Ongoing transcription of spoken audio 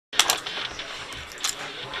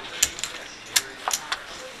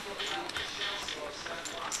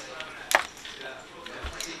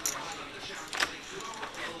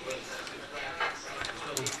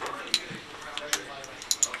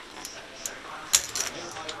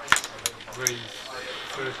Breathe.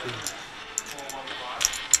 30.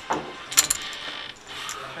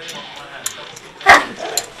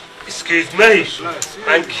 Excuse me.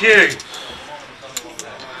 Thank you.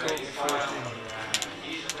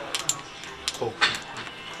 Cool.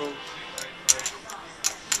 Cool.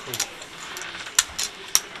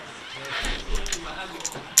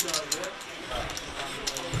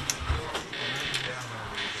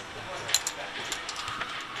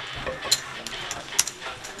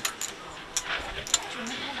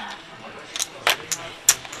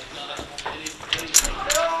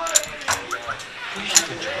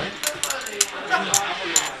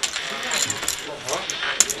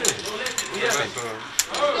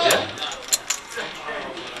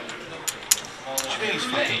 He's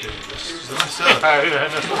fucking doing this. That's her.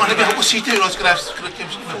 What's she doing? I was going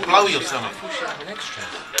to blow you or something. I thought she'd have an extra.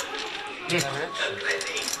 She'd have an extra.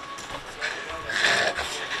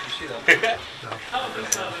 You see that?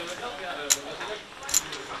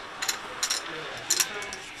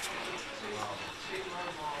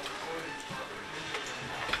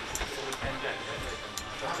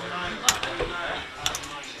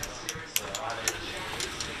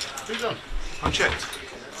 Who's on? Unchecked.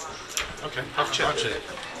 Okay, I've checked. I'll check.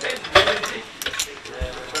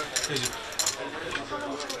 Is it?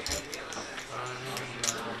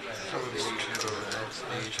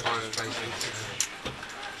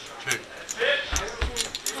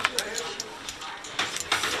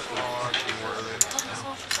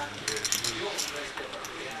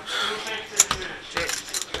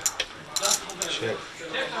 Check.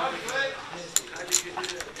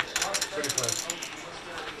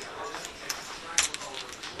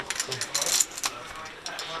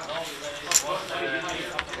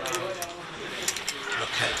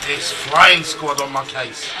 Look at this flying squad on my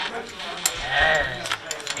case.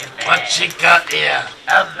 What you got here?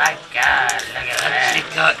 Oh my god, look at that. What you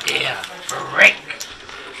got here? Frick.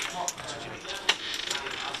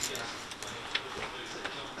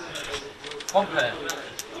 One pair.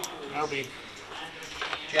 I'll be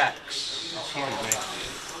Jacks.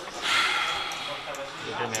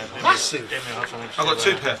 Massive. I've got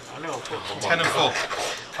 2 pair. 10 and 4.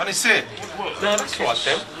 I didn't see it. No, that's right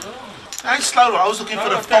then. I ain't slow. I was looking for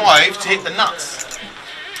the 5 to hit the nuts.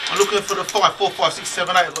 I'm looking for the 5, 4, 5, 6,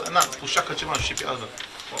 7, 8. I've got the nuts. Well, Shaka Jim, ship it over.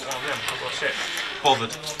 What one of them? I've got 6.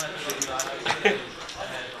 Bothered.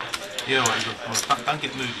 Yeah, right. Don't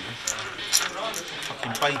get moody.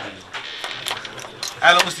 Fucking baby.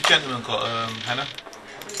 How long has the gentleman got, Hannah?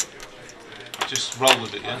 Just roll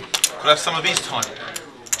with it, yeah? Could I have some of his time?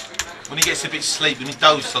 When he gets a bit sleepy, when he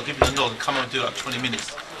dozes, I'll give him a nod and come on and do like 20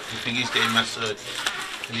 minutes. You think he's getting massaged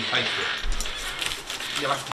and he paid for it. You'll have to